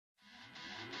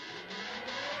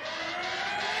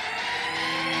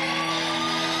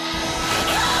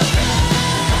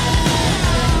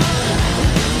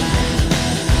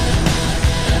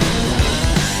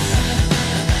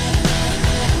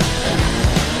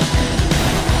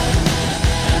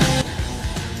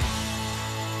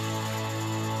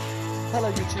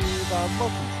YouTube and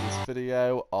welcome to this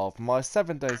video of my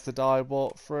 7 Days to Die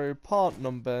walkthrough, part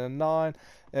number 9.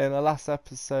 In the last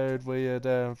episode we had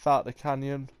found the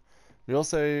canyon. We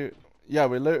also,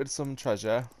 we looted some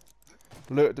treasure,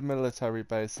 looted the military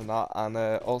base and that, and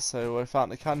also we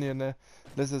found the canyon.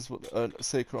 This is a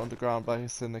secret underground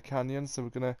base in the canyon, so we're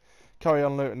going to carry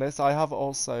on looting this. I have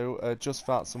also just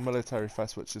found some military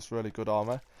vest, which is really good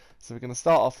armor. So we're going to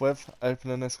start off with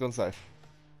opening this gun safe.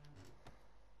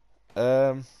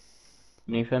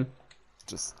 Anything?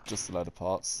 Just a load of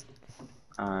parts.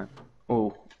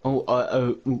 What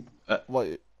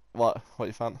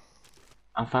you found?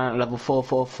 I found a level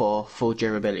 444 full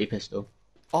durability pistol.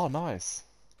 Oh, nice.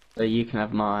 So you can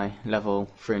have my level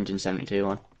 372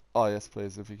 one. Oh yes,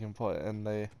 please, if you can put it in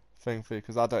the thing for you,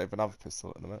 because I don't even have a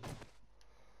pistol at the minute.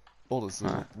 Oh, there's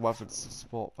a weathered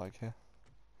support bag here.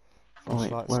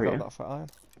 Flashlight, where are you? that for iron.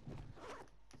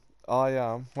 I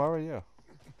am. Where are you?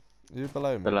 Are you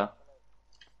below me? Below.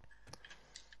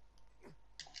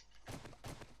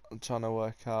 I'm trying to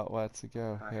work out where to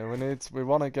go. Here, we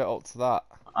want to get up to that.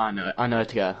 I know where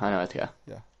to go.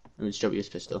 Yeah. Let me just drop you this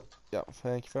pistol. Yeah,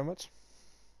 thank you very much.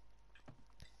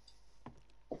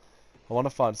 I want to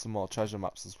find some more treasure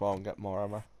maps as well and get more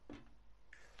ammo.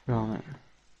 Right.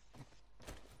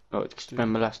 Oh, just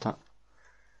remember last time.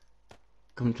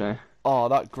 Come to me. Oh,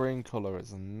 that green colour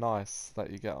is nice that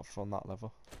you get up from that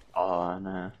level. Oh,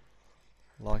 no.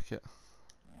 Like it.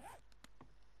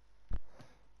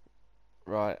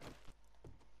 Right.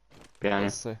 Behind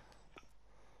Let's see.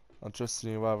 I'm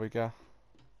trusting you where we go.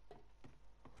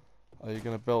 Are you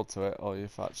going to build to it, or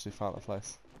you've actually found the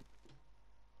place?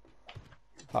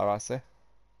 Oh, I see.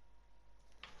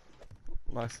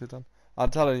 Nicely done. I'm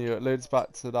telling you, it leads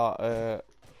back to that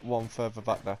one further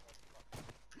back there.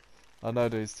 I know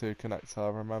these two connect, I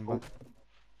remember.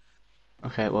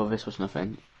 Okay, well this was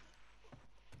nothing.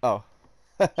 Oh.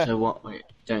 So what? Wait,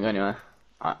 don't go anywhere.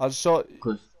 I shot.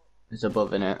 Because there's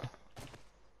above in it.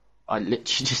 I literally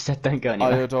just said don't go I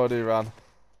anywhere. had already ran.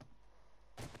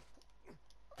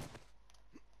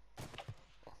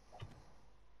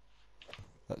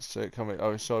 Let's check coming.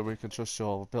 Oh, sure, we can trust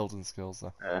your building skills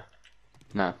though.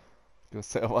 No. Gonna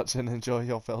sit and watch and enjoy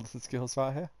your building skills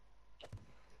right here.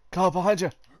 Car behind you!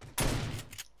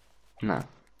 No.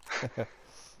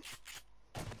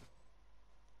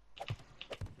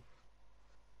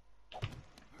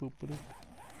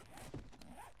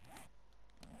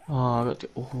 Oh, I got to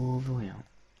all the way out.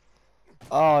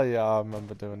 Oh yeah, I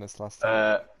remember doing this last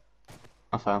time.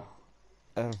 I fell.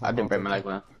 I didn't break my leg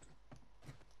well.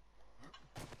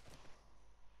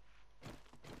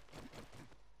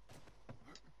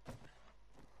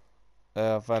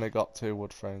 I've only got 2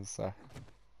 wood frames, so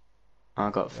I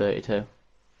got 32.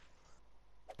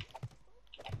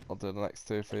 I'll do the next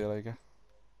 2 for you, there you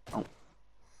Oh.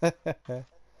 go.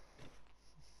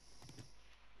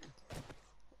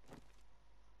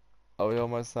 Are we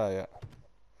almost there yet?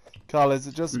 Carl, is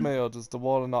it just me, or does the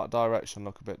wall in that direction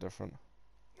look a bit different?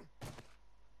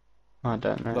 I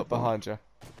don't know. Look behind you.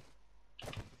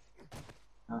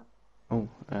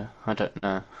 I don't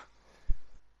know.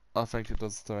 I think it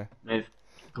does to me. Move.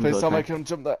 Come Please don't me. make him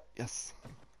jump there. Yes.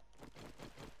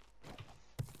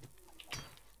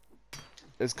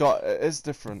 It is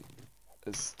different.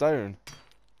 It's stone.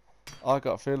 I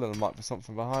got a feeling there might be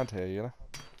something behind here, you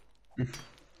know?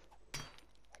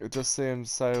 It just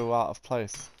seems so out of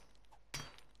place.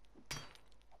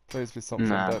 Please be something,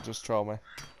 don't just troll me.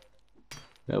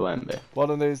 There won't be. One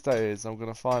of these days I'm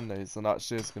gonna find these and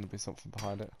actually there's gonna be something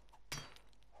behind it.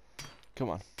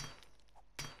 Come on.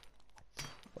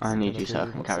 I need you so I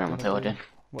can carry on my building.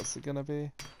 What's it gonna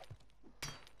be?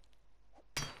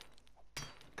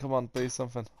 Come on, be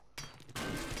something.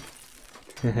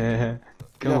 Come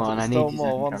on, I need you more, so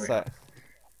I one can carry sec.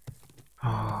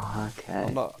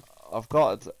 on. Oh,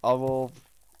 okay. I will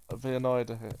be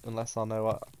annoyed unless I know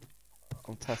what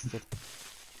I'm tested.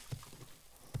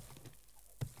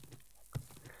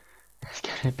 It's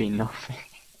gonna be nothing.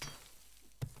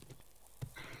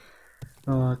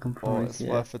 Oh, I can promise It's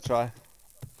worth a try.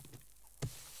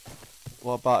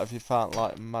 What about if you found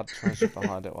like mad treasure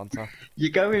behind it one time?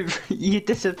 You're going, you're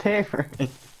disappearing.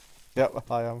 Yep,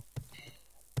 I am.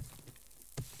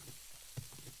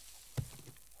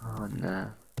 Oh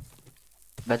no.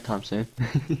 Bedtime soon.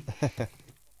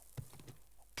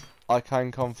 I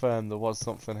can confirm there was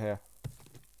something here.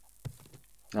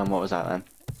 And what was that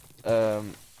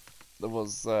then? There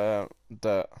was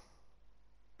dirt.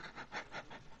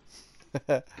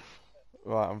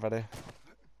 Right, I'm ready.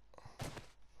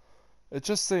 It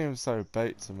just seems so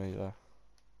bait to me though.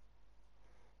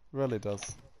 Really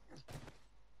does.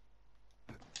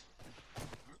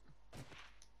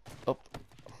 Up.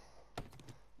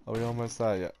 Are we almost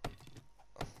there yet?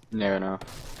 Near enough.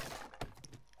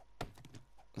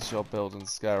 Is your building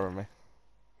scaring me?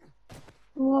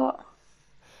 What?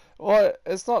 Well,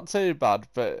 it's not too bad,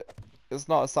 but it's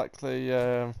not exactly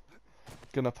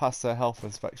gonna pass their health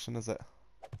inspection, is it?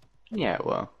 Yeah,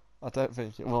 well. I don't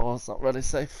think it will. It's not really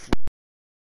safe.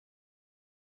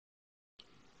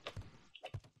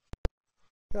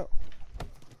 Go.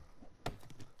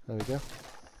 There we go.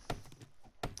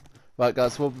 Right,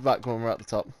 guys, we'll be back when we're at the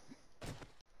top.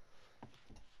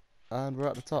 And we're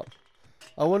at the top.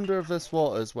 I wonder if this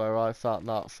water's where I found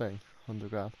that thing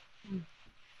underground.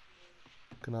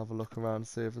 Can have a look around and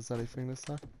see if there's anything this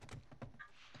time.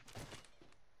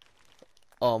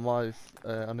 Oh,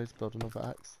 I need to build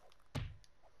another axe.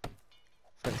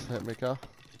 Thanks for hitting me, Carl.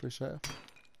 Appreciate it.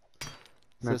 So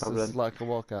No this problem. is like a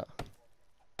walkout.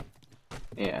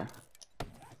 Yeah.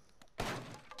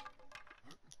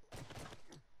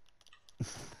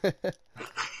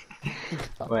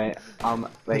 Wait,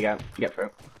 there you go. Get through.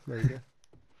 There you go.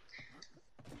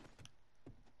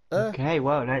 Okay,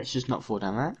 well, let's just not fall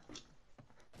down that.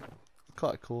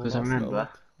 Quite cool. 'Cause I Nice little remember.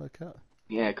 look out.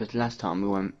 Yeah, because last time we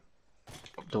went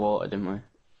up the water, didn't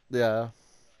we? Yeah.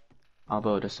 I'll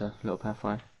build us a little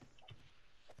pathway.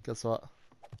 Guess what?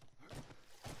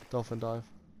 Dolphin dive.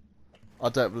 I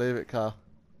don't believe it, Carl.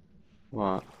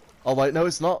 What? Oh wait, no,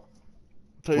 it's not.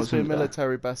 Please What's be under there?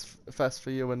 military fest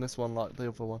for you in this one, like the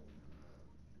other one.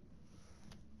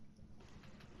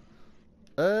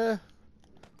 I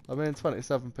mean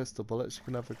 27 pistol bullets. You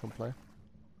can never complain.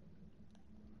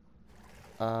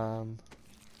 And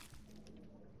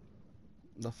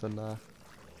nothing there.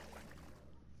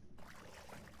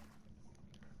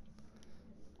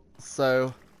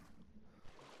 So,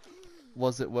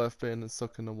 was it worth being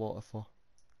stuck in the water for?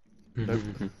 Nope.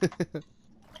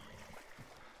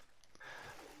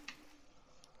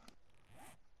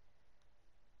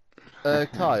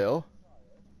 Kyle,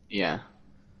 Yeah.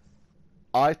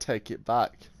 I take it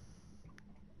back.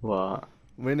 What?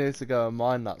 We need to go and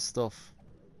mine that stuff.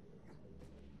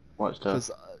 What stuff?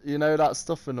 Because, you know that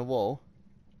stuff in the wall?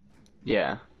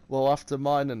 Yeah. Well, after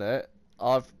mining it,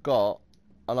 I've got,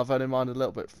 and I've only mined a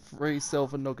little bit, 3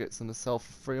 silver nuggets and a sell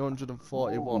for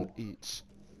 341 each.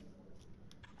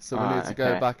 So we need to go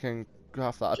Okay. back and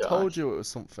graph that. I Josh. told you it was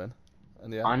something.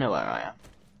 And yeah, I know where I am.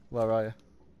 where are you?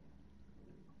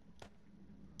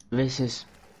 This is,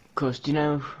 cause do you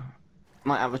know,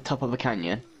 like at the top of a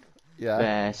canyon, Yeah.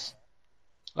 there's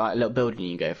like a little building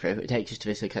you go through. It takes you to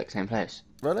this exact same place.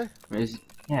 Really?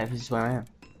 Yeah, this is where I am.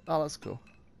 Oh, that's cool.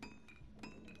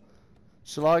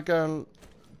 Shall I go and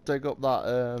dig up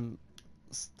that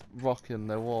rock in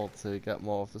the wall to get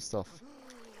more of the stuff?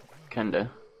 Can do.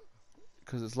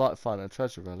 Because it's like finding a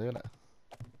treasure, really, isn't it?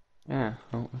 Yeah.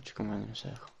 Oh, what you come around in a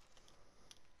circle?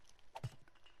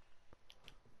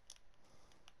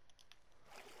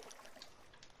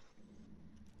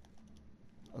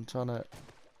 I'm trying to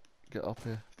get up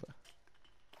here, but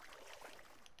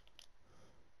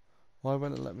why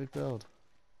won't it let me build?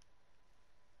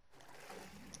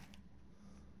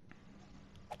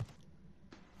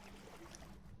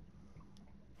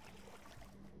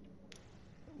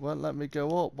 Won't let me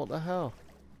go up. What the hell?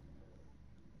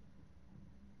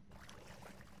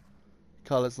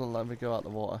 Kyle, it's not letting me go out the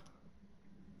water.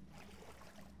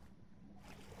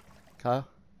 Kyle,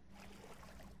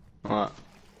 What?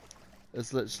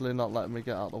 it's literally not letting me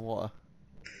get out the water.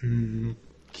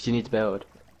 Cause you need to build.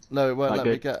 No, it won't Like let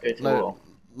me go get. to the No, wall.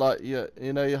 like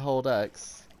you know, you hold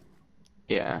X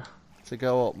Yeah. to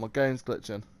go up. My game's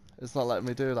glitching. It's not letting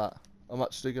me do that. I'm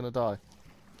actually gonna die.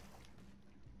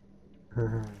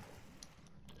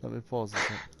 Let me pause this.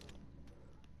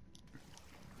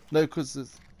 No,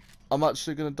 because I'm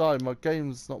actually gonna die. My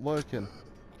game's not working.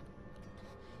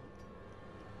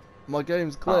 My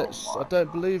game's glitched. I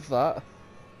don't believe that.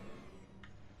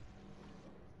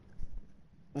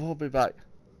 We'll be back.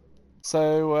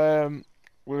 So,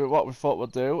 what we thought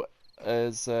we'd do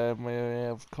is we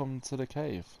have come to the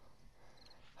cave.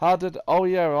 How did? Oh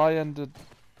yeah, I ended.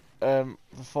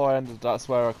 Before I ended, that's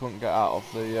where I couldn't get out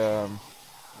of the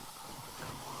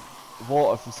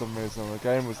water for some reason. The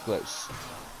game was glitched.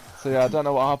 So yeah, I don't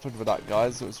know what happened with that,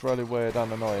 guys. It was really weird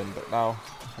and annoying. But now,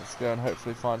 let's go and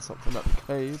hopefully find something at the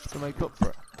cave to make up for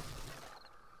it.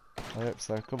 I hope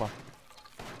so. Come on.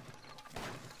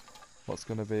 What's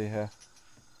gonna be here?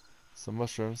 Some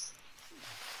mushrooms.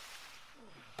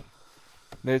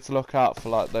 Need to look out for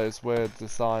like those weird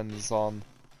designs on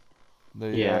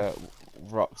the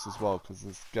rocks as well,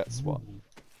 because guess what?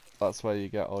 That's where you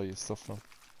get all your stuff from.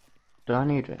 Do I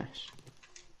need this?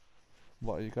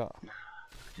 What have you got?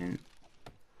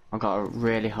 I got a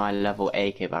really high level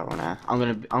AK barrel now. I'm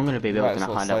gonna be You might building as a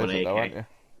well high level save it though, aren't AK you?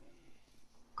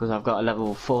 because I've got a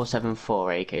level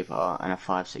 474 AK bar and a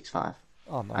 565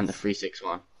 Oh, and the nice.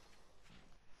 361.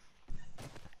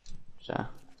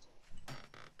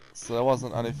 So there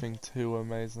wasn't anything too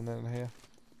amazing in here.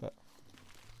 But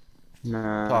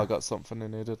Nah. I got something he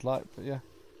needed light, but yeah.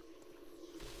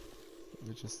 Let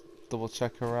me just double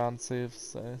check around, see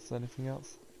if there's anything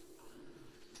else.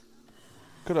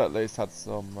 Could have at least had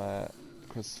some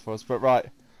Christopher's, but right.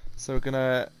 So we're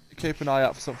gonna keep an eye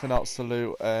out for something else to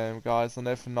loot, guys, and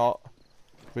if not,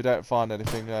 if we don't find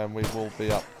anything, we will be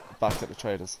back at the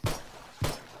traders.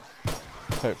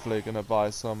 Hopefully gonna buy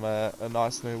some a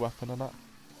nice new weapon and that.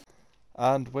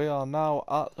 And we are now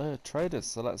at the traders,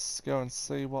 so let's go and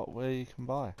see what we can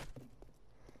buy.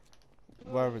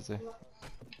 Where is he?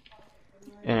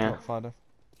 Yeah. Can't find him.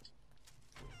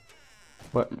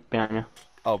 What behind you?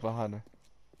 Oh, behind me.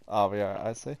 Oh, yeah,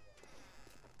 I see.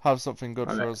 Have something good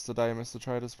for Okay. us today, Mr.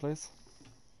 Traders, please.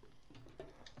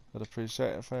 I'd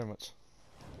appreciate it very much.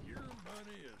 Your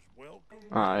money is welcome.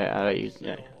 Oh yeah, I use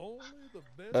yeah. Sell only the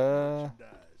best Uh,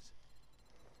 merchandise.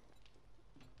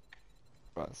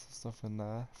 Right, some stuff in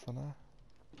there for now.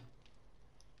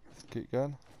 Let's keep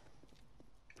going.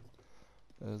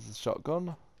 There's a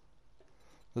shotgun.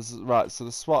 Right, so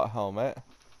the SWAT helmet.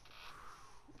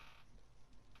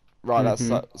 Right, that's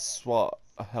that SWAT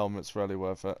helmet's really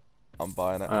worth it. I'm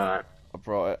buying it. Alright. I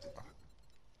brought it.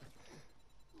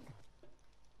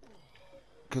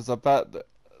 Because I bet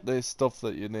the stuff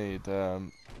that you need, I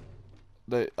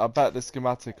bet the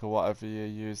schematic or whatever you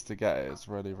use to get it is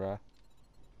really rare.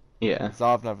 Yeah. 'Cause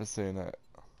I've never seen it.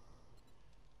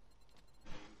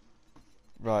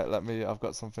 Right, I've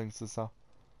got some things to sell.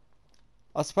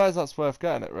 I suppose that's worth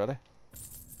getting it, really.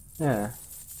 Yeah.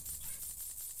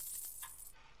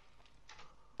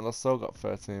 And I've still got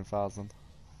 13,000.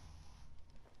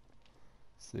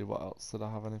 See what else, did I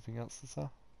have anything else to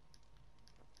sell?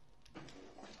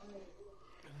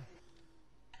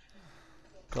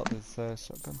 Got this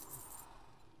shotgun.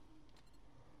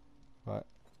 Right.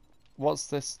 What's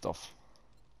this stuff?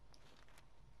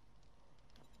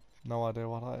 No idea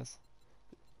what that is.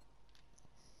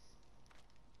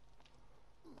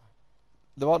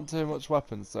 There weren't too much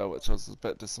weapons though, which I was a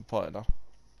bit disappointed on.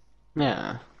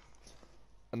 Yeah.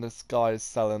 And this guy is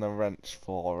selling a wrench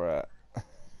for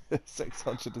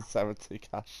 670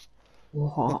 cash.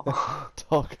 What?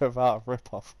 Talk about a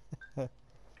rip-off.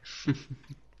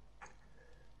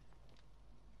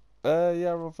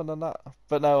 Yeah, other than that.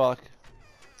 But no, like,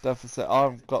 deficit.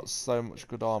 I've got so much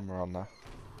good armor on there.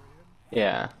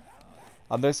 Yeah.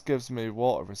 And this gives me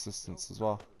water resistance as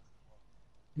well.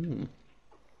 Hmm.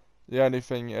 The only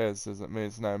thing is it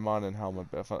means no mining helmet,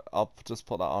 but I'll just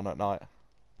put that on at night.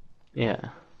 Yeah.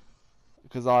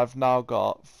 Because I've now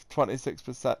got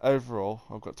 26% overall,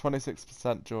 I've got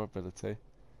 26% durability.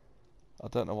 I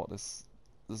don't know what this...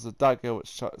 There's a dagger which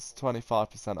is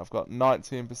 25%. I've got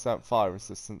 19% fire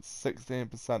resistance,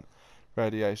 16%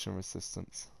 radiation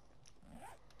resistance.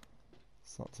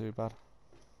 It's not too bad.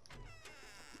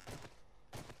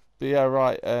 But yeah,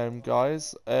 right,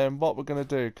 guys. What we're gonna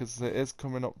do, because it is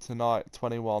coming up tonight,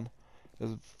 21,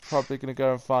 is probably gonna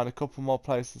go and find a couple more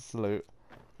places to loot,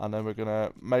 and then we're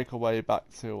gonna make our way back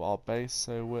to our base.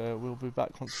 So we'll be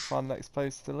back once we find the next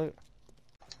place to loot.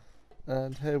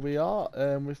 And here we are.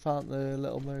 We found the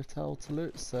little motel to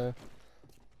loot. So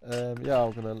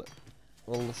yeah,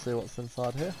 we'll see what's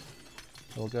inside here.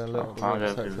 We'll go and loot at the I'll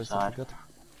rooms, go hopefully inside. something good.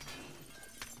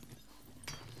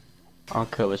 I'll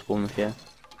kill this one with you.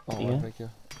 Oh, Yeah. thank you.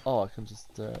 Oh, I can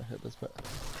just hit this bit.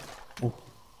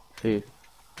 Who?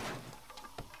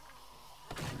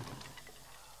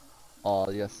 Oh,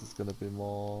 yes, there's gonna be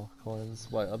more coins.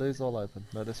 Wait, are these all open?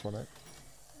 No, this one ain't.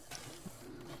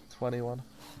 21.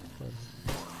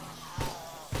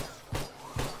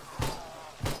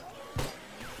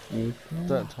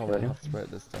 Don't tell me I have to break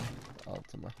this down.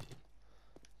 Ultima.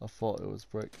 I thought it was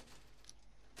brick.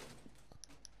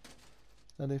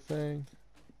 Anything?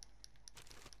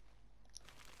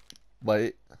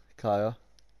 Wait, Kaya.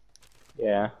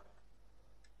 Yeah.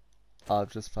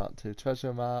 I've just found 2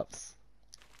 treasure maps.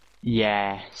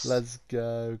 Yes. Let's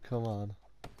go, come on.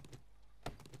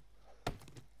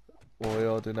 Well, we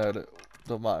already know that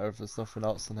don't matter if there's nothing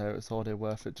else in here, it's already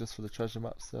worth it just for the treasure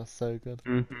maps, they're so good.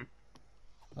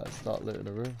 Let's start looting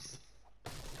the rooms.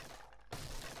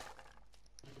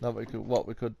 Now what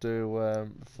we could do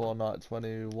before night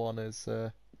 21 is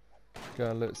go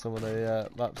and loot some of the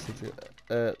maps if you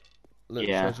loot the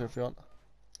treasure if you want.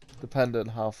 Depending on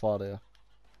how far they are.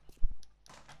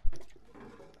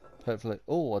 Hopefully.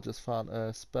 Oh, I just found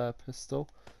a spare pistol.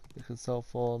 You can sell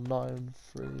for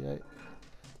 938,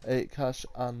 8 cash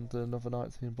and another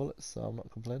 19 bullets, so I'm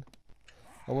not complaining.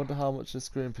 I wonder how much this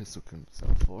green pistol can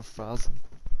sell for. 1,000.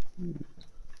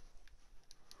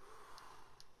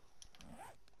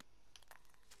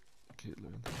 Keep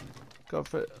looting. Got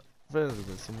there's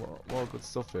been some more good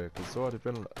stuff here, because there's already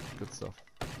been a lot of good stuff.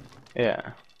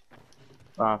 Yeah.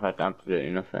 Well, I've had absolutely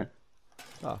nothing.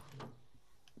 Ah.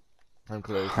 I'm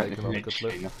clearly taking on a good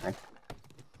Literally loot. nothing.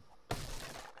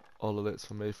 All the loot's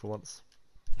for me for once.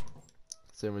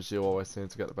 Seeing as you always seem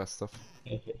to get the best stuff.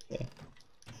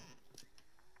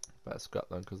 Better scrap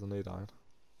then, because I need iron.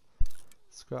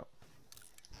 Scrap.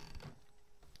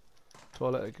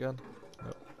 Toilet again?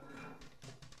 Nope.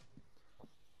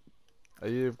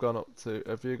 Have you gone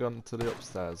to the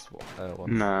upstairs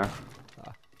one? No.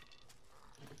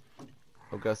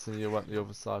 I'm guessing you went the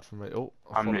other side from me. Oh,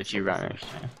 I'm literally right next to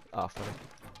you. Ah, funny.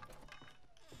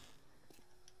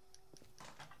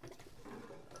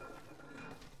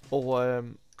 Oh,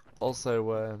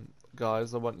 also,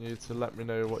 guys, I want you to let me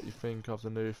know what you think of the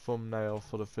new thumbnail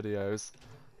for the videos,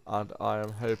 and I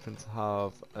am hoping to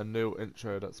have a new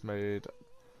intro that's made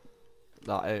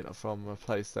that ain't from a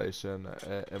PlayStation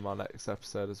in my next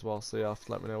episode as well. So you have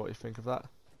to let me know what you think of that.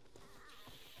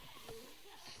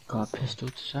 Got a pistol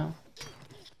to sell?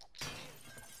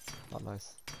 Oh,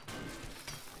 nice.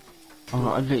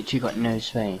 Oh, I've literally got no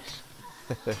space.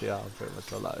 Yeah, I'm pretty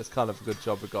much on that. It's kind of a good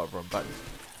job we got to run back.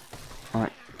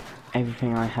 Right.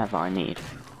 Everything I have I need.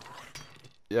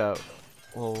 Yeah,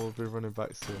 well, we'll be running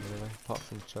back soon anyway, apart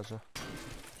from the treasure.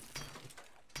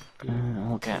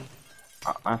 I'll get...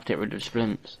 I have to get rid of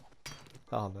splints.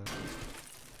 Oh no.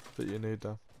 But you need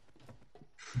them.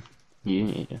 You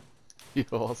need it. You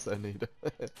also need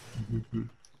it.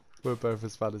 We're both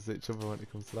as bad as each other when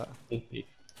it comes to that.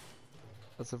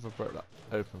 Let's have a break that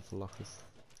open for lockers.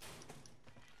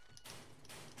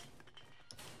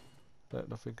 No,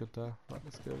 nothing good there. Right,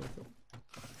 let's go look up.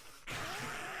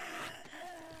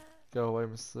 Go away,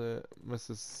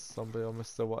 Mrs. Zombie, or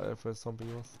Mr. whatever zombie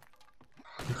you was.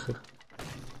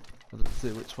 I didn't see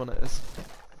which one it is.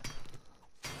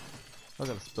 I'm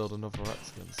gonna build another rat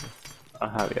skin, so. I'll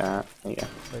have that. There you go.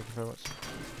 Thank you very much.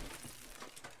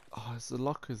 Oh, it's the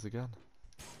lockers again.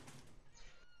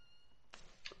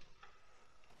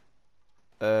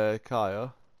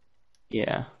 Kaya,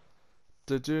 Yeah.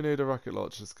 did you need a rocket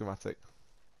launcher schematic?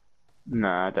 No,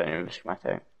 I don't need a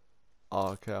schematic. Oh,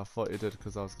 okay, I thought you did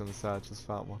because I was gonna say I just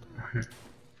found one.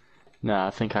 No, I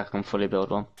think I can fully build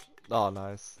one. Oh,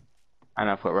 nice. And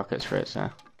I've got rockets for it,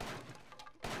 so.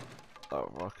 Oh,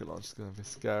 rocket launcher's gonna be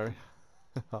scary.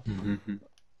 I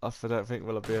don't think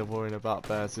we'll be worrying about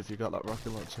bears if you got that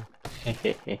rocket launcher.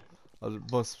 I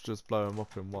must just blow them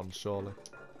up in one, surely.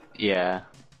 Yeah.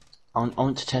 I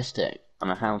want to test it on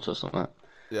a house or something.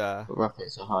 Yeah. But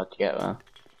rockets are hard to get there.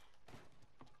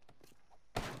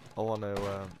 I want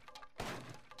to,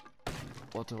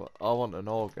 I want an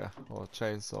auger or a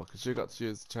chainsaw, because you got to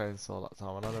use the chainsaw that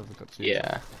time and I never got to use it.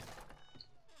 Yeah.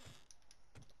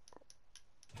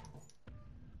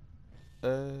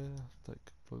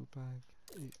 Take blue bag,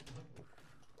 eat.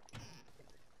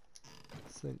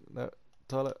 Sink, no,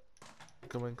 toilet,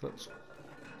 come in clutch.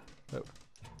 Nope.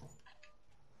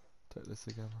 Take this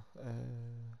again, there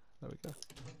we go.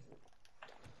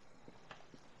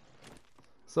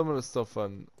 Some of the stuff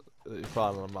that you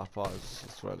find on the map is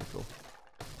just really cool.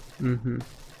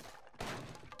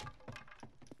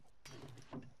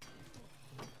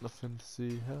 Nothing to see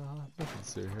here, nothing to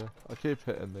see here. I keep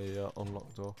hitting the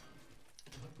unlocked door.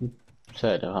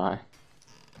 So do I.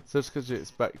 So just because you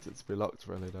expect it to be locked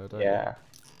really though, don't you? Yeah.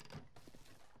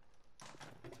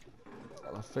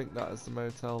 And I think that is the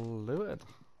motel looted.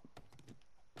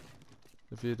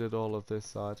 If you did all of this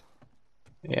side.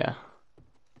 Yeah.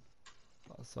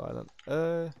 That's silent.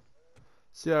 So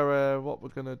yeah, what we're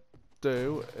gonna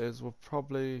do is we'll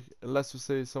probably, unless we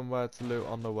see somewhere to loot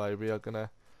on the way, we are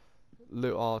gonna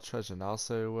loot our treasure now.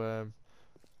 So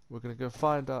we're gonna go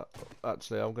find out.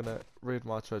 Actually, I'm gonna read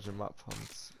my treasure map.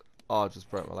 Oh, I just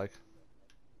broke my leg.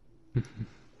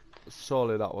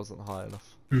 Surely that wasn't high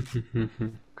enough.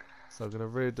 So I'm gonna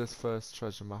read this first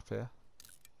treasure map here.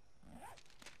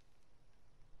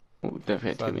 Oh, don't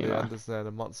forget to give me The that. end is there,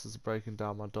 the monsters are breaking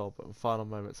down my door, but in final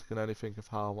moments I can only think of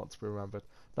how I want to be remembered.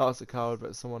 Not as a coward, but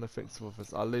as someone who thinks of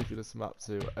others. I'll leave you this map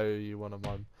to owe you one of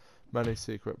my many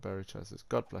secret buried treasures.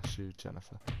 God bless you,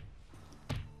 Jennifer.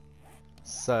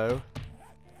 So,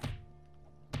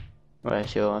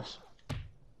 Where's yours?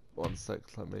 one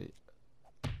sec, let me...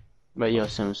 Where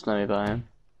yours some snowy biome?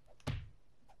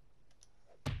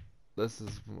 This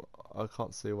is... I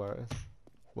can't see where it is.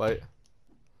 Wait,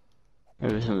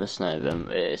 Maybe some of the snow, then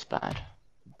it's bad.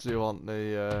 Do you want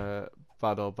the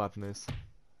bad or bad news?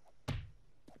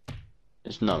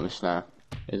 It's not much now,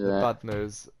 is The it? bad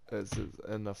news is it's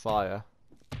in the fire,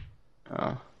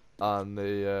 Oh, and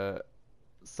the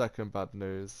second bad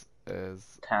news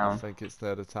is I town. think it's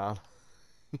near the town.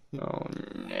 Oh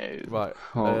no. Right,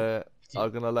 Oh,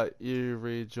 I'm gonna let you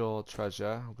read your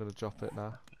treasure. I'm gonna drop it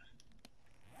now.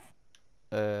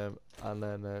 And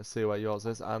then see where yours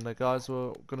is. And guys,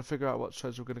 we're gonna figure out what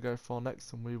treasure we're gonna go for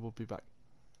next, and we will be back.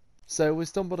 So we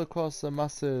stumbled across a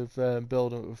massive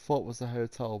building we thought was a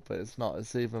hotel, but it's not.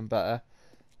 It's even better.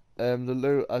 The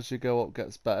loot as you go up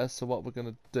gets better. So what we're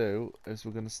gonna do is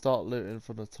we're gonna start looting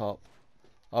from the top.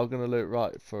 I'm gonna loot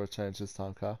right for a change this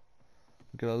time, Carl.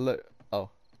 We're gonna loot. Oh,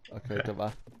 okay, don't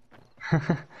matter.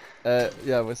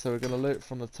 Yeah, so we're gonna loot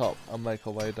from the top and make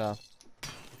our way down.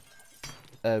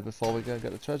 Before we go and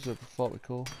get the treasure, before we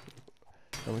cool.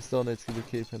 And we still need to be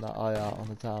keeping that eye out on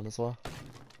the town as well.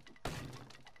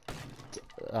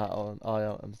 Eye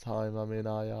out on the time, I mean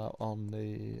eye out on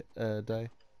the day.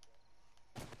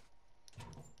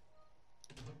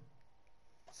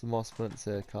 Some more sprints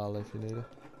here, Carl, if you need it.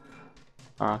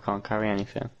 oh, I can't carry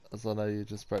anything. As I know you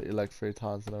just broke your leg 3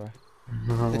 times in a row.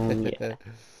 Oh, yeah.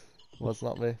 Was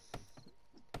not me.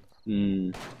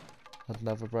 Mm. I'd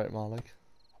never break my leg.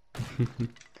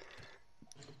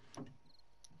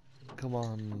 Come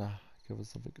on, give us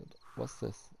something good. What's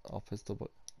this? Oh, pistol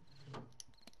book.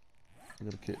 I'm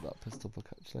gonna keep that pistol book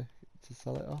actually to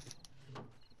sell it off.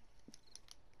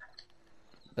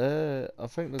 I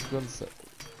think there's gun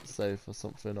safe or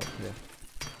something up here.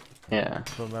 Yeah.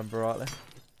 If I remember rightly.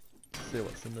 See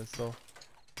what's in this store.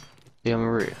 The on the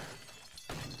roof.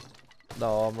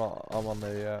 No, I'm not. I'm on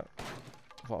the.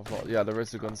 Yeah, there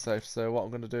is a gun safe. So what I'm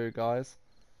gonna do, guys.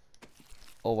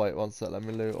 Oh wait, one sec. Let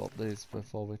me loot up these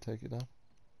before we take it down.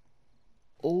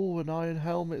 Oh, an iron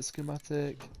helmet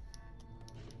schematic.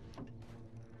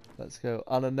 Let's go.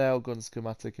 And a nail gun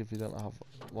schematic if you don't have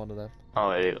one of them.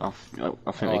 Oh, wait, I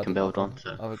think we can build one.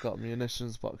 So. I've got a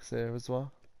munitions box here as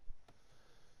well.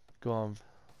 Go on.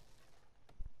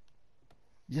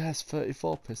 Yes,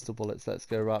 34 pistol bullets. Let's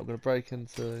go. Right, I'm going to break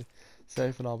into the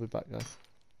safe and I'll be back, guys.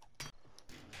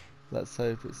 Let's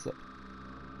hope it's...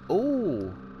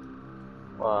 Oh!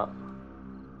 What?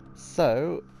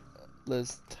 So,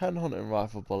 there's 10 hunting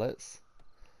rifle bullets.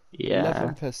 Yeah.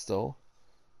 11 pistol.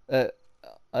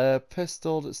 A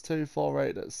pistol that's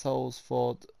 248 that sells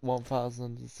for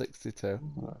 1,062.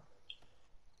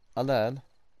 And then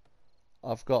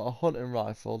I've got a hunting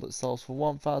rifle that sells for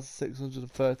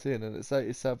 1,613 and it's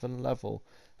 87 level.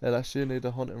 Unless you need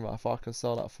a hunting rifle, I can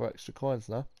sell that for extra coins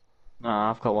now. No,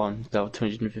 I've got one. Level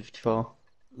 254.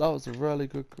 That was a really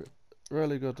good thing.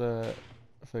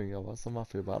 I'm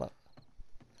happy about that.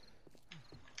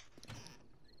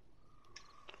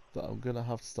 But I'm gonna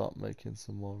have to start making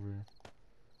some more room.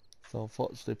 So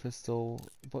unfortunately, pistol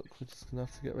book, we're just gonna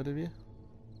have to get rid of you.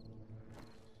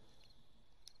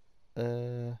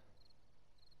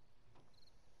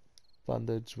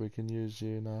 Bandage, we can use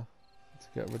you now to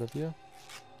get rid of you.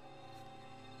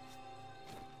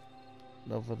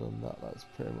 Other than that, that's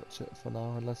pretty much it for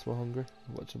now, unless we're hungry,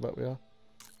 which I bet we are.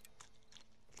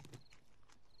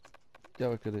 Yeah,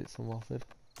 we could eat some more food.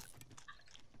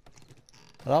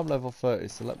 And I'm level 30,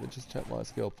 so let me just check my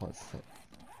skill points.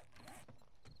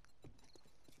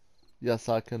 Yes,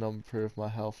 I can improve my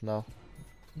health now.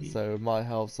 So my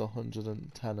health's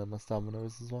 110 and my stamina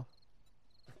is as well.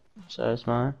 So is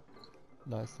mine.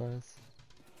 Nice, nice.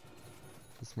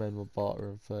 Just made my barter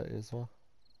in 30 as well.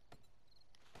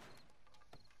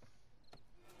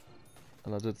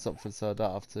 And I did something so I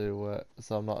don't have to,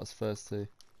 so I'm not as thirsty.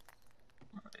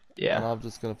 Yeah. And I'm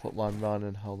just going to put my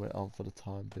mining helmet on for the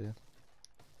time being.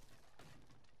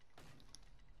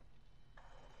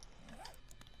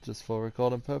 Just for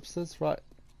recording purposes, right.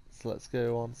 So let's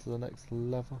go on to the next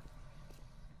level.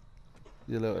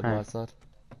 You looted my side.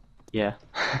 Yeah.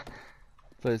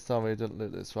 Please tell me you didn't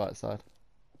loot this right side.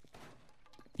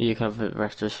 You can have the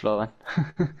rest of the floor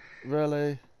then.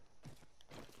 Really?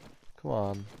 Come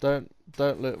on, don't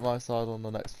loot my side on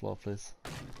the next floor, please.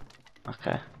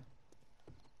 Okay.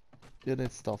 You need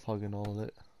to stop hogging all of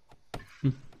it.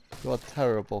 You are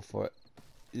terrible for it.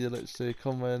 You literally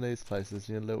come in these places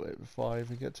and you loot it before I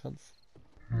even get a chance.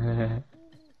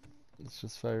 It's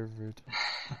just very rude.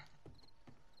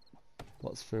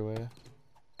 What's through here?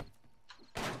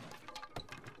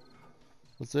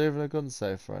 Was there even a gun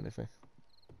safe or anything?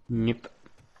 Nope.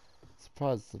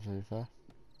 Surprised to be fair.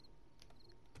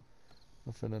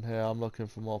 Nothing in here. I'm looking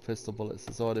for more pistol bullets.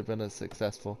 It's already been as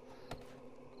successful.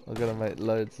 I'm gonna make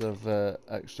loads of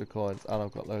extra coins and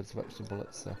I've got loads of extra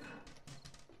bullets, so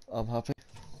I'm happy.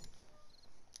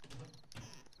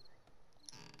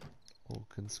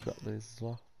 can scrap these as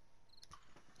well.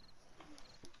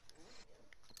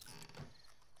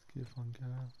 Keep on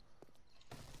going.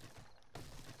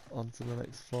 On to the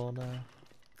next floor now.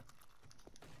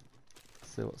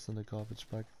 See what's in the garbage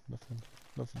bag. Nothing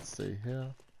to see here.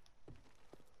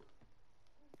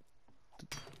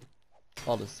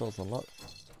 Oh, this door's unlocked.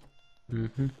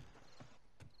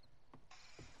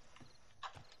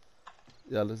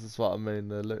 Yeah, this is what I mean.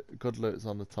 The good loot's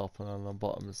on the top, and on the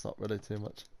bottom it's not really too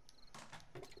much.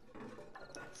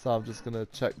 So I'm just gonna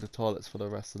check the toilets for the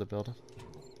rest of the building.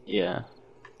 Yeah.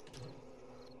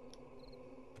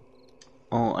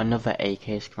 Oh, another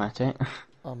AK schematic.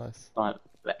 Oh, nice. Like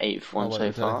the 8th Oh, one wait, so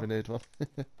we far. don't even need one.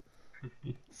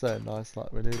 So nice,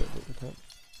 like we need it, but we don't.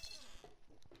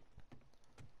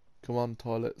 Come on,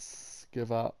 toilets,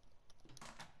 give out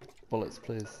bullets,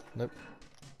 please. Nope.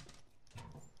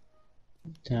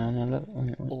 Down, look.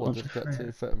 Oh, I did get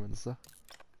 2 vitamins there.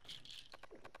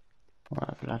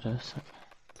 Right, ladders.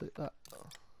 Take that.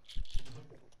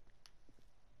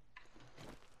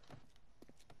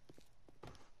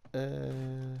 I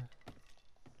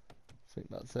think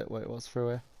that's it. Wait, what's through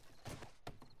here?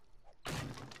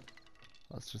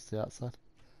 That's just the outside.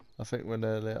 I think we're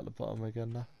nearly at the bottom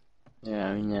again now.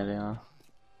 Yeah, we nearly are.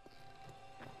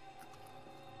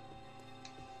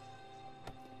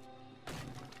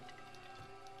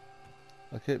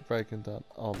 I keep breaking down.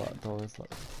 Oh, that door is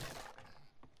like.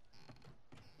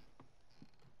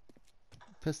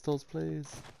 Pistols, please.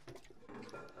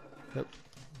 Nope.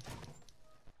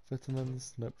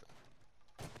 Vitamins, nope.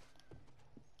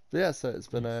 But yeah, so it's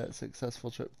been a successful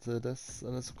trip to this,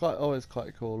 and it's always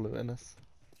quite cool looting this,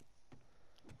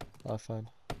 I find.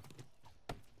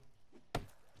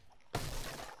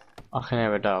 I can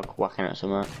hear a dog whacking at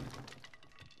somewhere.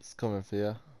 It's coming for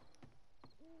you.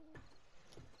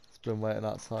 It's been waiting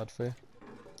outside for you.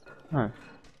 Oh.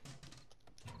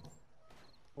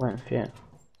 Waiting for you.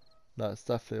 No, it's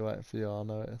definitely waiting for you, I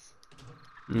know it is.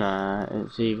 Nah,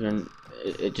 it's even.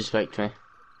 It just waked me.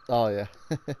 Oh yeah.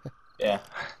 Yeah.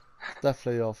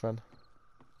 Definitely your friend.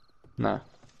 No.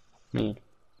 Me.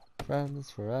 Friends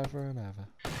forever and ever.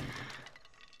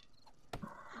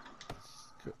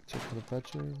 Check the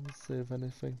bedroom, see if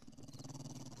anything.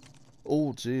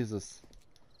 Oh Jesus.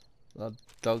 That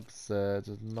dog's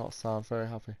did not sound very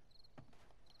happy.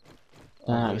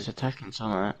 Nah, it's attacking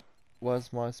somewhere.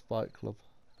 Where's my spike club?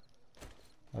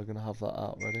 I'm gonna have that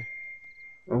out ready.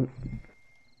 Oh.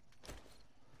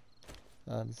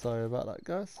 And sorry about that,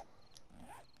 guys.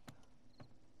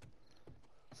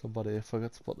 Somebody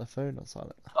forgot to put their phone on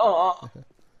silent. Oh!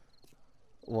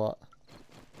 What?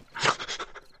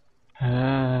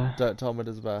 Don't tell me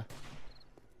there's a bear.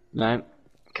 No.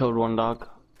 Killed one dog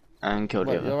and killed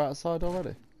the Wait, other. you're outside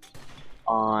already?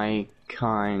 I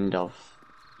kind of.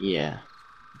 Yeah.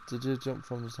 Did you jump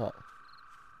from the top?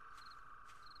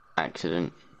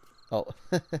 Accident. Oh.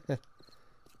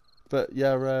 But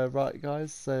yeah, right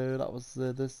guys, so that was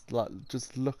this, like,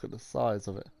 just look at the size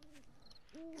of it.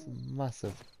 It's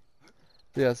massive.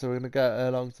 But yeah, so we're going to get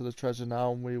along to the treasure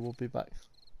now and we will be back.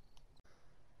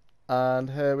 And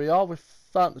here we are, we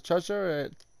found the treasure.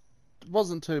 It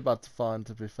wasn't too bad to find,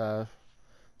 to be fair.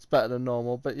 It's better than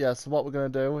normal, but yeah, so what we're going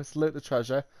to do is loot the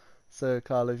treasure. So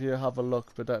Kyle, if you have a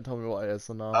look, but don't tell me what it is,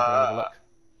 and I'm going to have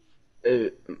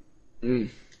a look.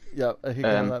 Yeah, are you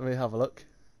going to let me have a look?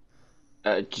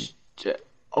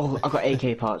 Oh, I got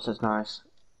AK parts, that's nice.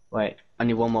 Wait, I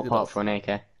need one more part for an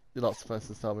AK. You're not supposed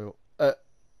to tell me what...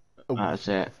 That's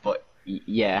it, but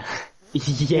yeah.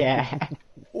 Yeah.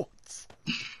 What?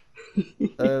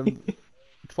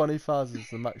 20,000 is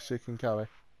the max you can carry.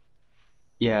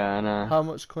 Yeah, I know. How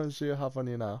much coins do you have on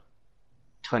you now?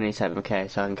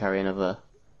 27k, so I can carry another.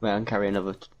 Well, I can carry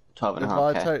another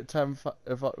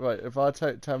 12.5k. If I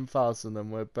take 10,000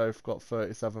 and we've both got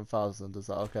 37,000, is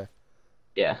that okay?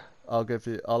 Yeah. I'll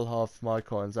have my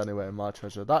coins anyway in my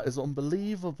treasure. That is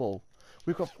unbelievable.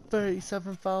 We've got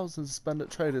 37,000 to spend at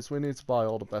traders. We need to buy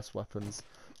all the best weapons.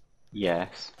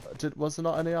 Yes. Was there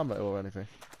not any ammo or anything?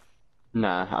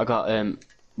 Nah, I got I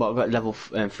got level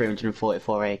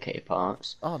 344 AK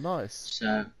parts. Oh, nice.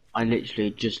 So I literally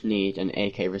just need an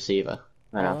AK receiver,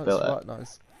 and I've built it.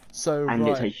 Nice. So and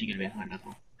right. it's actually gonna be a high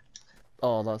level.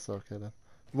 Oh, that's okay then.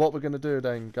 What we're gonna do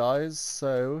then, guys?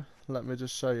 So let me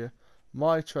just show you.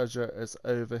 My treasure is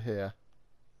over here,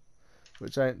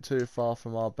 which ain't too far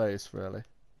from our base, really.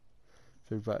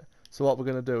 So what we're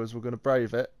going to do is we're going to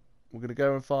brave it. We're going to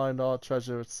go and find our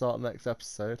treasure at the start of the next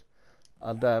episode.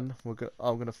 And then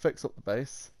I'm going to fix up the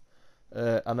base.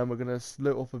 And then we're going to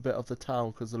loot up a bit of the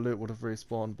town because the loot would have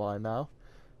respawned by now.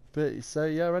 But so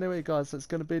yeah, anyway guys, that's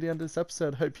going to be the end of this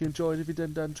episode. Hope you enjoyed. If you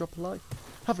did, then drop a like.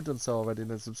 Haven't done so already,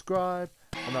 then subscribe,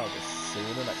 and I'll just see you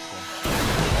in the next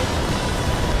one.